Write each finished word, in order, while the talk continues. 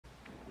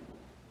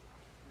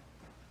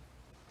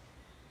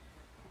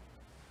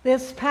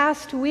This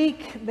past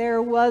week,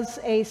 there was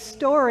a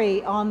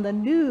story on the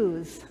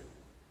news.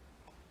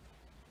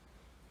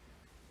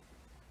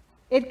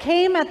 It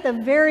came at the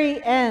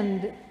very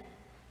end,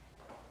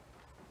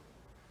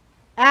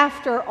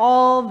 after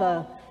all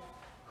the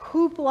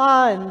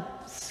hoopla and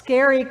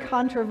scary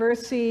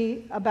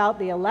controversy about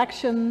the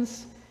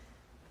elections,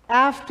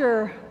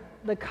 after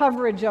the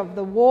coverage of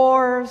the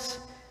wars,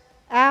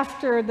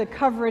 after the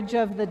coverage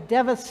of the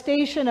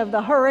devastation of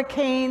the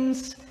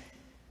hurricanes.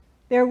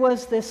 There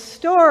was this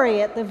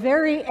story at the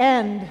very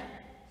end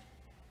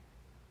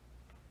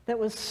that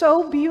was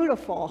so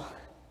beautiful.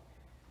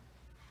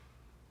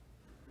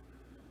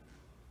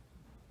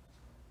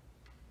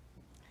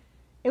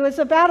 It was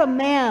about a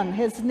man.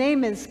 His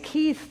name is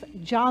Keith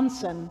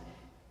Johnson.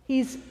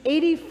 He's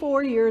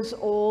 84 years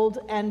old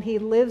and he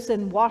lives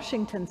in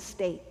Washington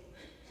State.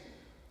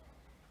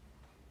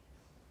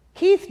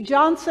 Keith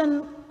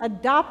Johnson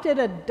adopted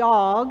a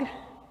dog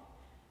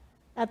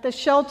at the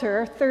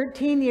shelter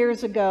 13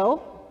 years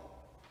ago,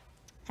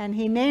 and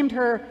he named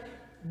her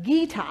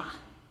Gita.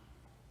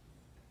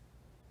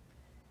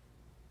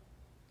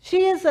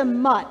 She is a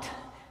mutt,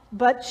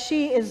 but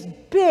she is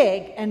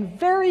big and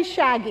very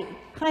shaggy,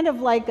 kind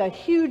of like a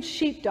huge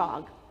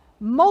sheepdog.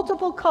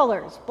 Multiple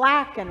colors,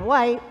 black and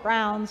white,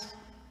 browns,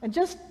 and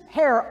just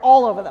hair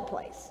all over the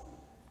place.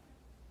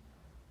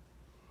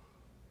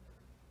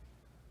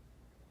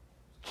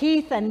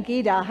 Keith and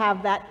Gita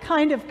have that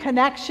kind of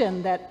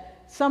connection that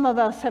some of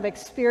us have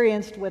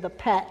experienced with a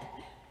pet,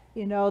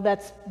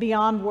 that's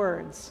beyond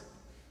words.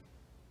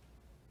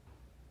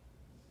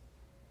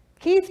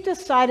 Keith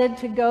decided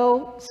to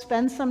go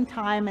spend some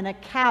time in a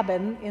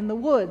cabin in the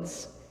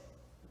woods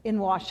in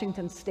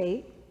Washington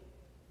State.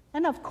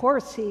 And of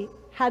course, he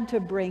had to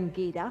bring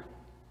Gita.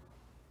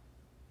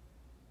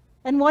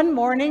 And one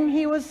morning,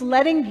 he was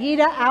letting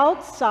Gita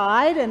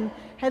outside and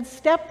had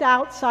stepped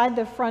outside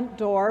the front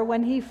door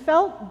when he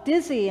felt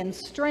dizzy and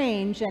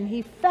strange, and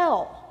he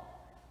fell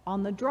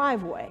on the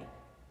driveway.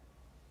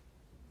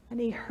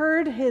 And he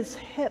heard his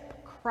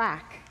hip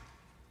crack.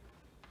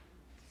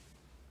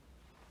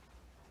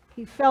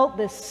 He felt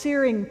this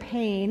searing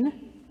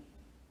pain,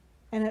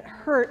 and it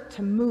hurt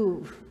to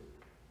move.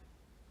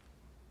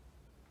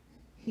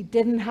 He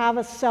didn't have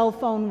a cell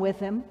phone with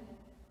him.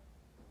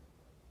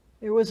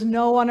 There was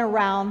no one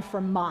around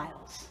for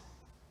miles.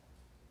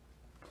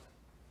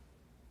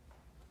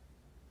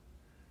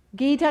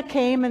 Gita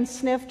came and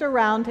sniffed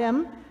around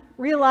him,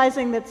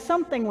 realizing that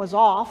something was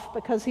off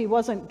because he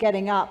wasn't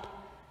getting up.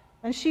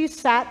 And she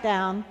sat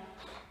down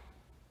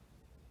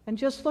and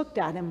just looked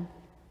at him.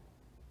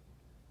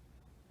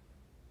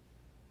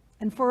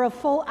 And for a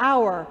full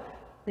hour,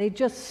 they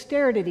just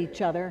stared at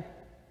each other.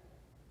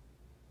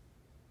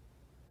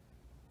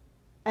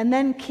 And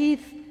then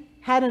Keith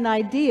had an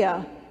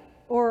idea,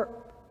 or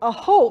a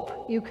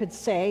hope, you could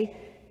say.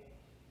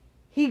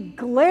 He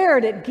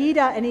glared at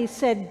Gita and he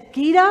said,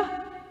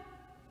 "Gita,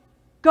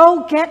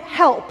 go get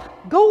help.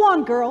 Go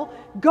on, girl.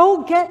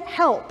 Go get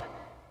help."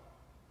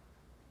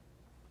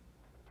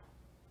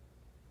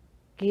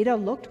 Gita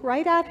looked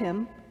right at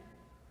him,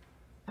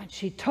 and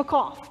she took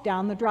off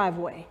down the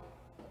driveway.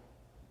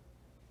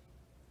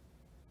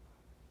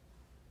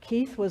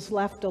 Keith was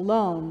left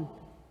alone.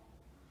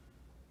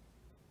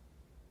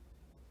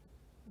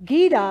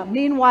 Gita,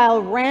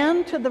 meanwhile,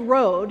 ran to the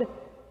road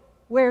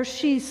where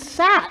she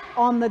sat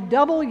on the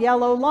double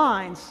yellow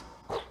lines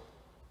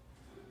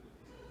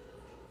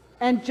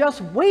and just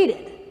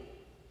waited.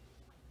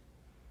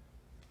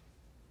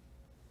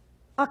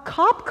 A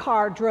cop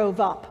car drove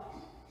up.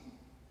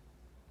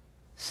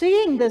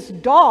 Seeing this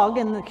dog,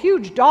 and the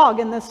huge dog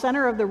in the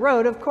center of the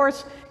road, of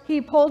course, he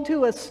pulled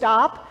to a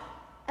stop,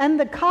 and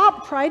the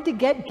cop tried to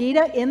get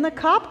Gita in the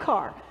cop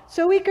car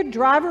so he could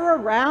drive her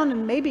around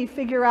and maybe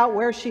figure out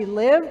where she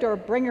lived or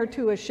bring her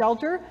to a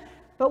shelter.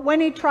 But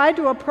when he tried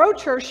to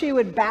approach her, she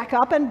would back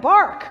up and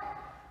bark.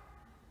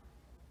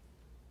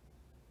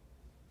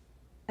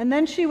 And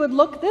then she would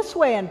look this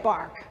way and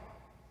bark.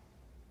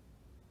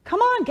 "Come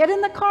on, get in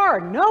the car."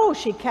 No,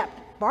 she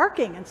kept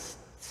barking and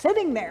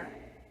sitting there,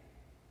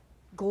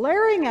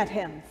 glaring at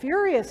him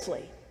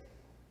furiously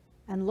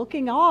and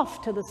looking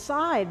off to the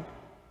side.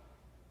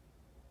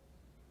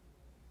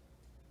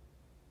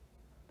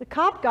 The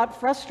cop got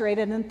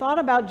frustrated and thought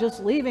about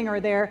just leaving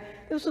her there.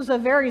 This was a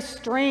very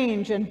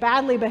strange and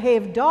badly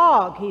behaved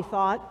dog, he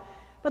thought,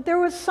 but there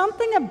was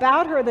something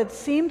about her that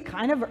seemed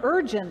kind of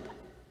urgent.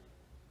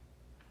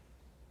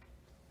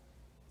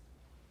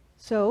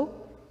 So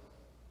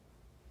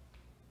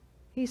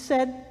he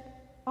said,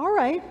 "All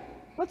right,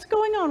 what's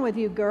going on with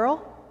you,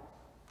 girl?"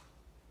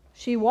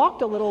 She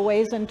walked a little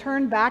ways and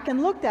turned back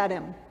and looked at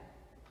him.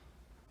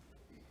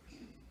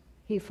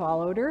 He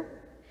followed her.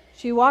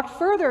 She walked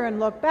further and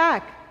looked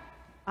back.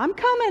 "I'm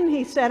coming,"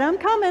 he said, "I'm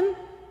coming."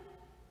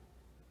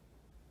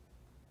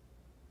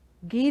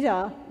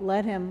 Gita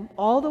led him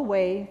all the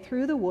way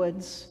through the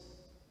woods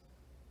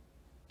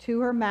to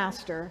her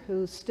master,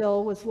 who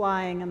still was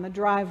lying in the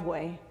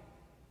driveway.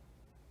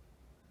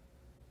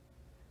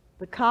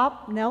 The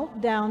cop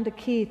knelt down to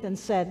Keith and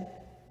said,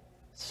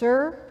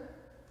 "Sir,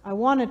 I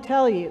want to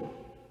tell you,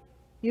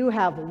 you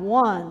have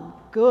one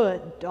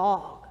good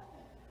dog.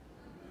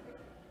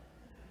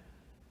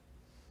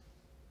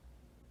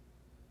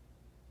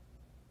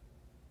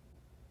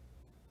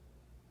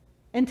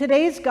 In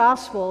today's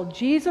gospel,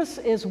 Jesus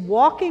is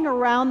walking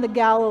around the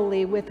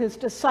Galilee with his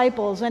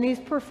disciples, and he's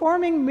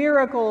performing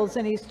miracles,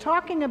 and he's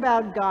talking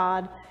about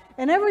God,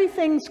 and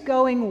everything's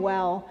going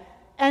well.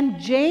 And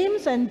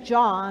James and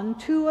John,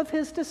 two of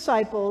his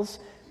disciples,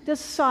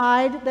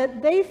 decide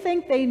that they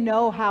think they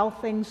know how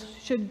things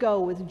should go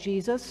with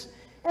Jesus,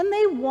 and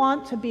they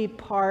want to be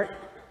part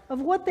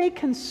of what they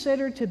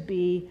consider to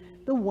be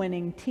the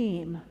winning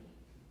team.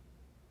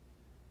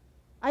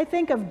 I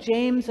think of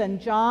James and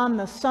John,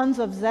 the sons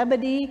of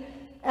Zebedee,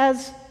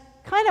 as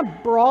kind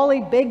of brawly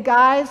big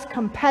guys,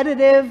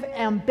 competitive,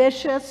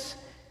 ambitious.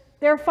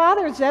 Their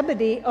father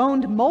Zebedee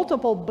owned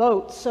multiple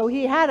boats, so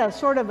he had a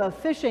sort of a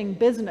fishing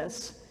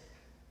business.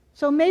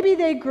 So maybe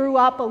they grew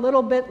up a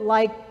little bit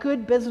like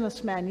good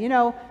businessmen,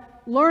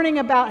 learning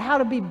about how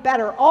to be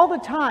better all the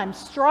time,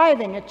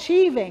 striving,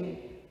 achieving.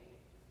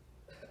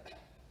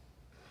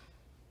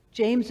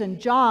 James and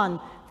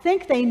John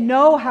think they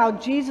know how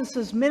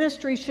Jesus'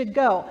 ministry should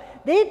go.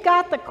 They've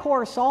got the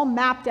course all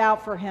mapped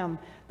out for him,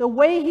 the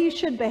way he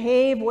should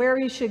behave, where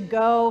he should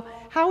go,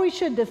 how he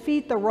should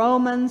defeat the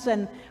Romans,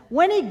 and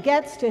when he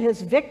gets to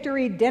his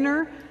victory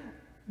dinner,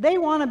 they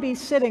want to be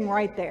sitting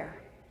right there.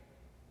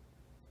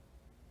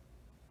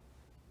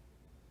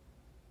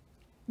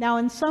 Now,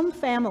 in some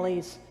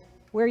families,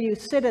 where you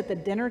sit at the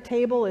dinner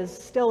table is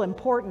still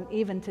important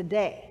even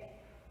today.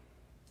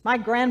 My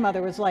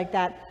grandmother was like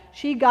that.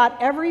 She got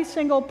every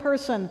single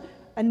person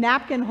a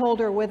napkin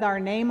holder with our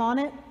name on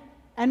it,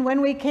 and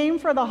when we came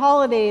for the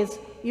holidays,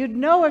 you'd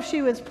know if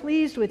she was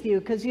pleased with you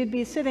because you'd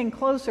be sitting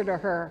closer to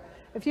her.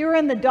 If you were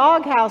in the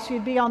doghouse,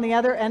 you'd be on the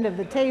other end of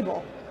the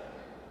table.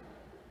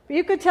 But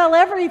you could tell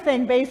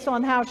everything based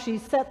on how she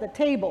set the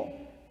table.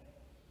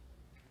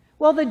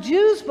 Well, the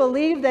Jews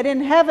believed that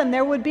in heaven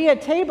there would be a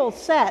table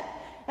set,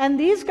 and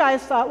these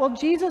guys thought, well,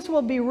 Jesus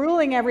will be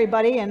ruling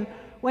everybody, and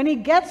when he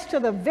gets to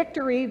the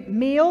victory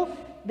meal,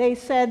 they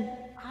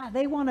said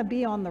they want to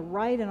be on the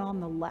right and on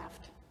the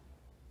left.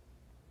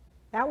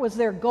 That was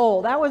their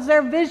goal. That was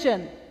their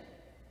vision.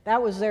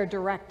 That was their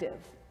directive.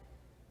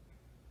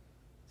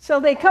 So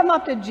they come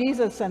up to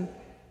Jesus and,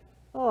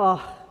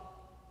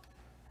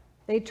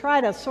 they try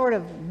to sort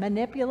of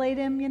manipulate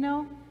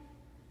him,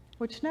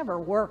 which never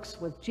works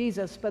with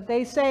Jesus. But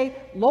they say,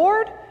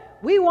 Lord,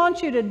 we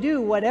want you to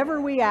do whatever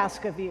we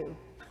ask of you.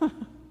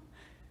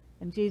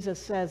 And Jesus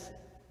says,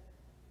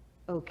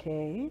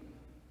 okay.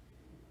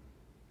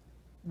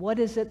 What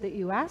is it that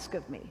you ask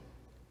of me?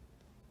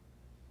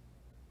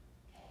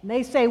 And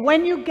they say,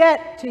 when you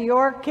get to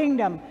your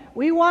kingdom,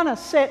 we want to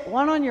sit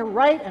one on your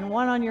right and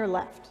one on your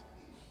left.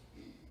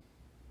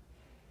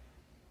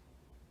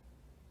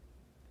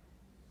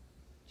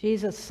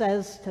 Jesus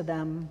says to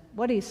them,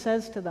 what he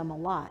says to them a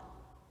lot.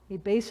 He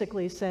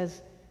basically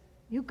says,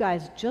 you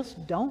guys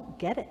just don't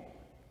get it.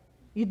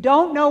 You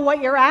don't know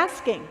what you're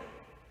asking.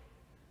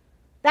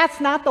 That's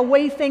not the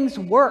way things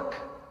work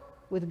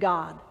with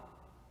God.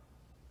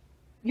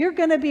 You're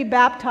going to be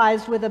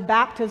baptized with a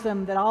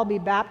baptism that I'll be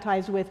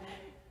baptized with,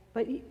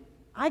 but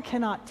I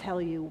cannot tell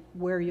you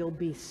where you'll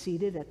be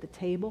seated at the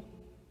table.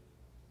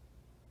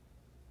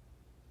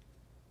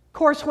 Of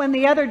course, when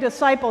the other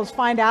disciples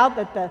find out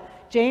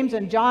that James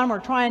and John were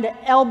trying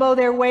to elbow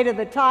their way to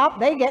the top,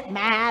 they get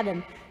mad,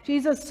 and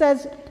Jesus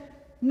says,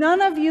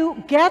 none of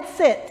you gets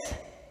it.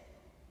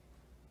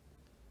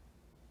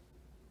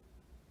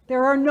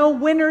 There are no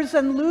winners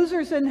and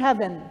losers in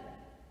heaven.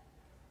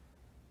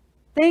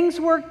 Things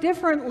work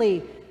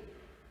differently.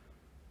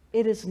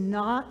 It is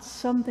not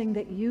something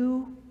that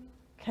you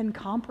can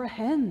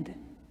comprehend.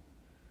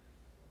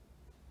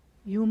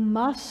 You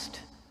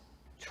must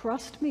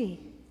trust me.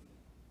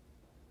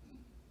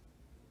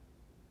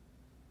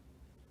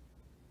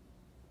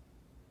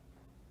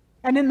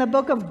 And in the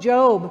book of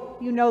Job,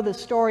 you know the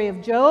story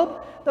of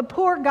Job. The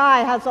poor guy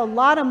has a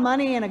lot of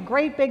money and a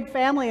great big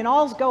family and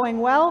all's going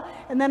well.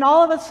 And then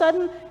all of a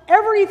sudden,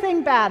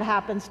 everything bad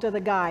happens to the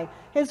guy.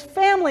 His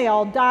family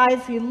all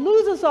dies. He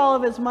loses all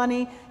of his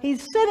money.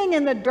 He's sitting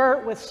in the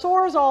dirt with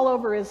sores all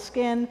over his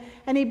skin.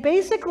 And he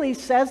basically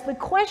says the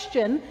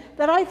question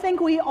that I think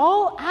we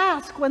all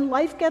ask when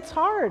life gets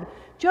hard.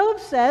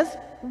 Job says,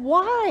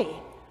 why?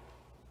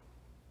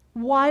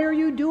 Why are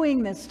you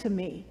doing this to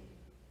me?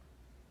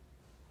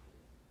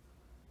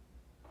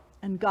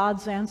 And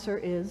God's answer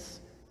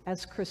is,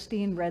 as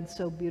Christine read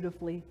so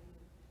beautifully,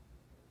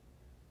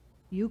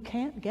 you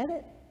can't get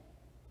it.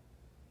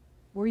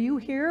 Were you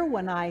here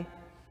when I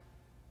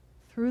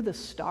threw the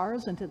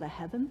stars into the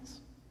heavens?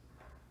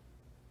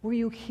 Were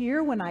you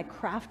here when I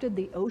crafted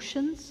the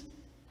oceans?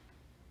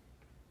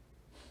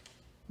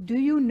 Do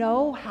you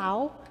know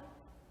how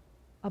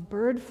a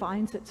bird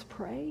finds its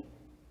prey?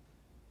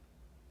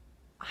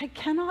 I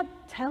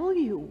cannot tell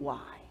you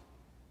why,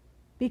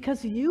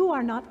 because you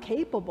are not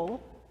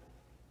capable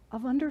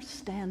of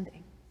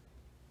understanding.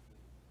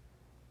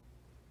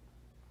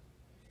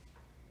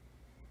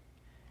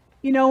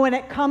 You know, when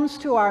it comes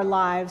to our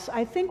lives,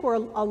 I think we're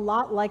a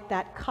lot like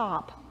that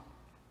cop.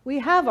 We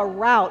have a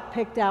route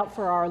picked out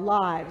for our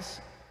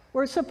lives.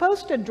 We're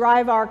supposed to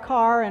drive our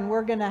car, and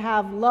we're going to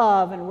have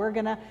love, and we're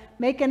going to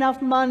make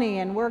enough money,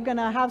 and we're going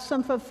to have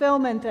some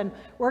fulfillment, and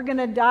we're going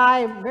to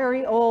die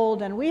very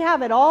old. And we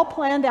have it all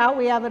planned out.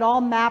 We have it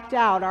all mapped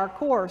out, our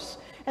course.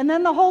 And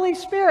then the Holy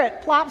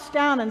Spirit plops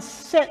down and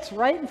sits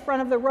right in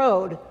front of the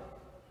road.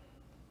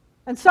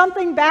 And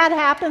something bad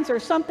happens, or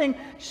something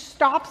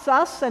stops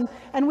us,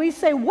 and we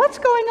say, what's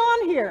going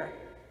on here?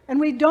 And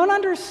we don't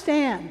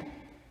understand.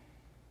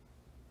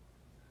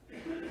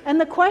 And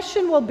the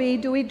question will be,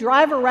 do we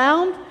drive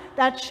around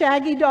that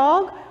shaggy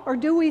dog, or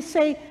do we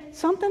say,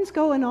 something's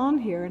going on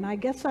here, and I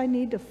guess I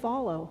need to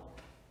follow?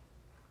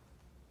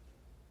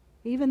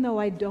 Even though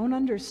I don't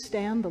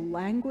understand the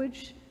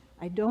language,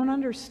 I don't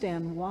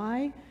understand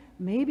why,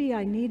 maybe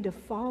I need to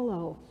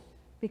follow,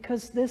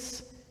 because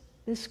this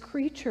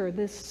creature,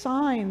 this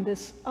sign,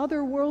 this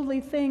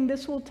otherworldly thing,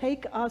 this will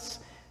take us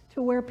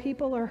to where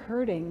people are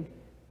hurting,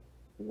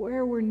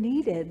 where we're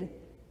needed,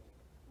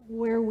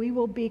 where we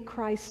will be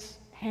Christ's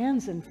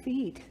hands and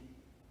feet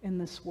in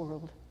this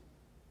world.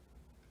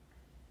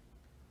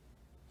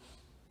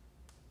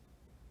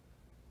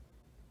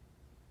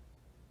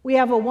 We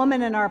have a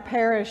woman in our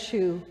parish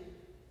who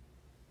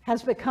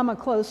has become a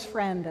close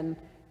friend,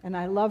 and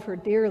I love her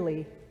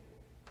dearly.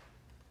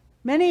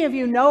 Many of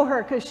you know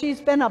her because she's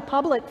been a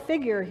public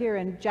figure here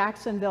in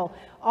Jacksonville.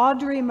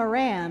 Audrey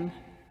Moran.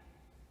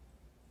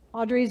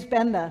 Audrey's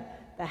been the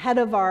head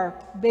of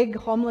our big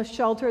homeless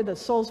shelter, the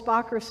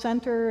Sulzbacher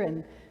Center,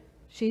 and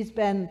she's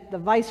been the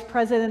vice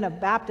president of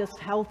Baptist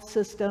Health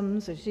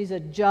Systems, and she's a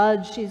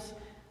judge. She's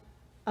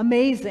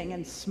amazing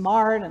and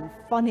smart and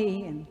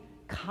funny and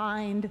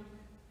kind.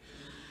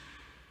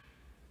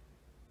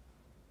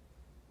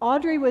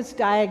 Audrey was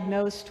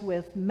diagnosed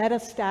with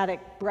metastatic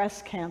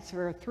breast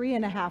cancer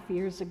 3.5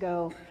 years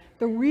ago,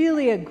 the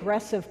really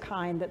aggressive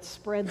kind that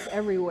spreads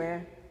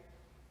everywhere.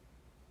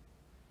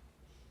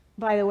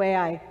 By the way,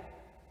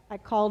 I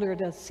called her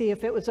to see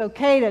if it was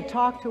okay to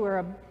talk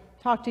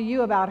to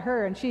you about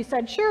her, and she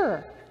said,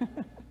 sure.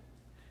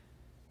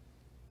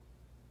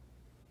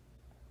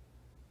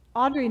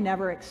 Audrey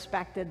never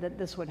expected that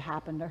this would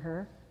happen to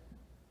her.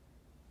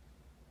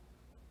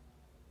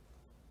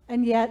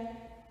 And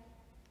yet,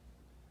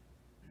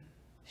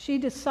 she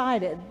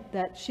decided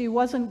that she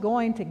wasn't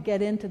going to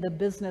get into the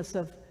business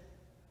of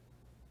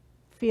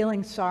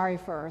feeling sorry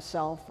for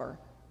herself or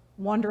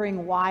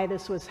wondering why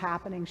this was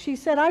happening. She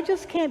said, I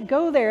just can't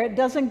go there. It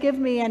doesn't give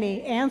me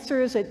any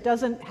answers. It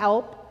doesn't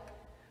help.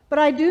 But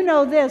I do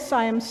know this.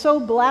 I am so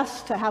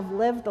blessed to have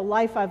lived the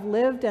life I've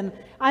lived, and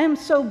I am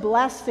so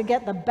blessed to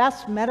get the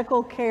best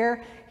medical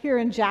care here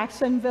in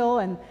Jacksonville,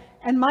 and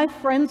my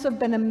friends have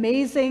been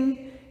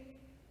amazing.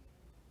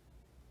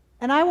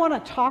 And I want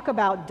to talk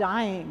about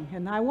dying,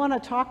 and I want to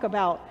talk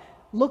about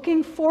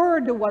looking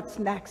forward to what's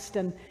next,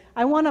 and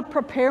I want to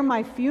prepare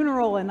my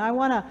funeral, and I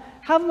want to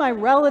have my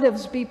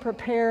relatives be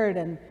prepared.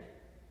 And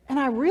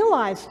I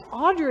realized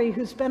Audrey,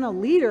 who's been a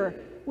leader,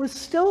 was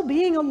still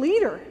being a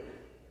leader.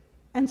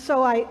 And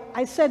so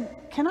I said,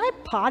 can I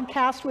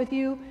podcast with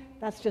you?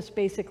 That's just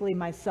basically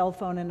my cell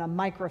phone and a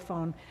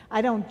microphone.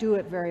 I don't do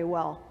it very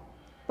well,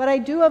 but I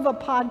do have a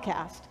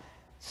podcast.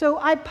 So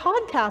I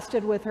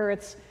podcasted with her.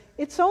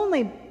 It's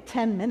only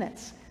 10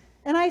 minutes.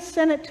 And I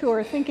sent it to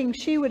her thinking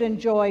she would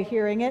enjoy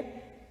hearing it.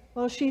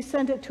 Well, she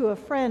sent it to a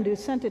friend who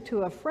sent it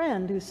to a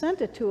friend who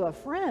sent it to a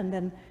friend.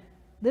 And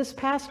this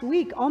past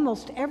week,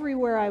 almost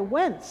everywhere I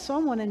went,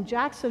 someone in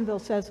Jacksonville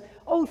says,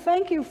 oh,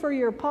 thank you for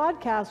your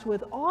podcast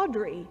with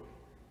Audrey.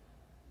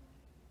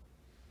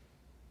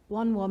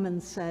 One woman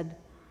said,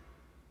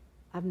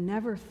 I've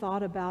never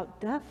thought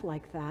about death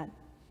like that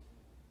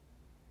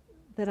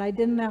I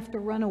didn't have to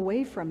run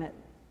away from it,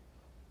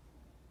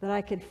 that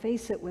I could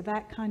face it with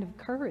that kind of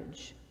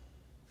courage.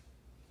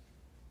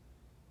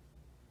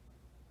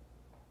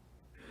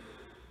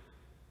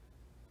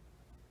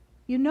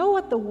 You know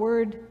what the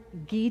word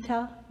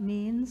Gita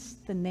means,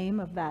 the name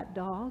of that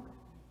dog?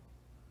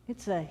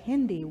 It's a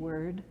Hindi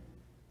word,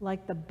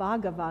 like the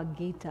Bhagavad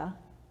Gita.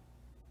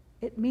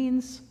 It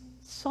means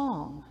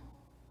song.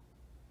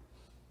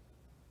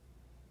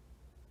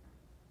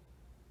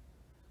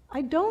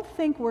 I don't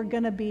think we're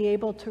going to be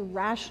able to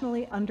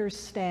rationally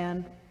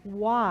understand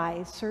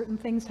why certain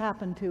things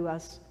happen to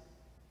us,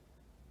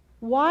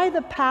 why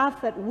the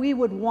path that we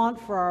would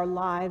want for our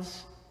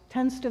lives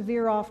tends to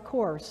veer off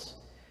course,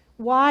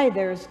 why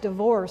there's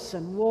divorce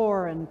and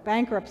war and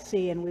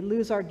bankruptcy and we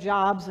lose our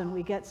jobs and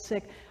we get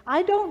sick.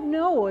 I don't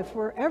know if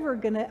we're ever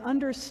going to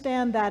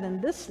understand that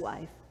in this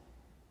life.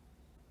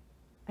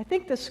 I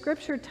think the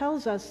scripture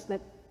tells us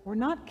that we're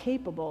not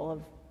capable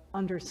of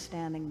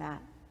understanding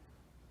that.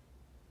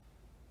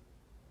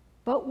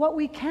 But what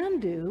we can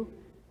do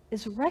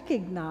is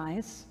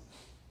recognize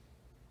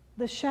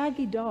the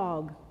shaggy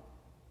dog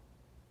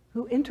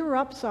who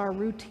interrupts our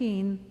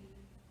routine,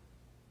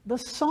 the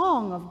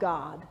song of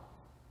God,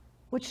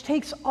 which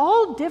takes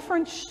all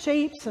different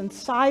shapes and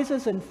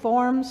sizes and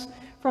forms,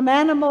 from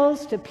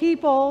animals to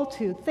people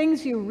to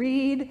things you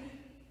read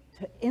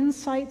to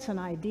insights and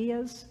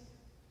ideas.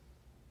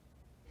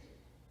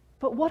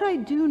 But what I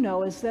do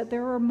know is that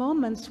there are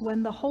moments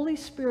when the Holy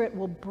Spirit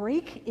will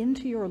break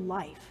into your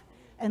life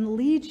and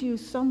lead you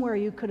somewhere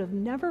you could have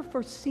never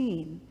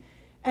foreseen,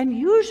 and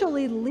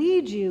usually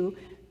lead you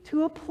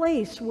to a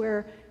place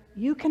where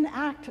you can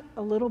act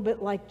a little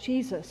bit like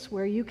Jesus,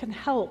 where you can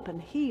help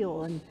and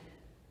heal and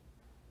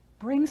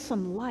bring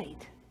some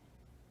light.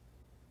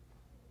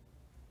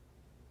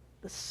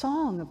 The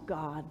song of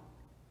God.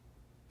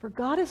 For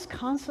God is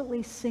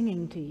constantly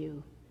singing to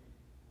you,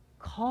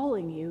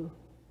 calling you.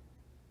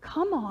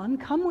 Come on,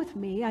 come with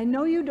me. I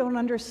know you don't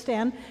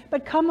understand,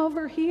 but come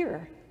over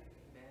here.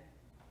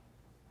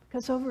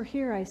 Because over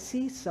here I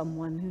see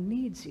someone who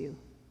needs you.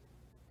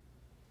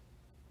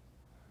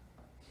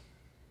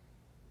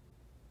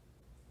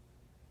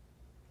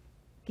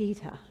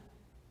 Gita,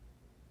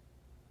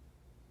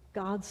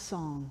 God's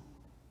song.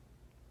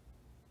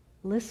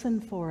 Listen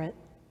for it.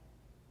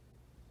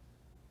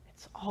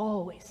 It's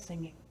always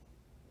singing.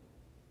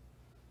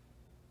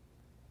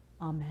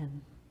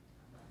 Amen.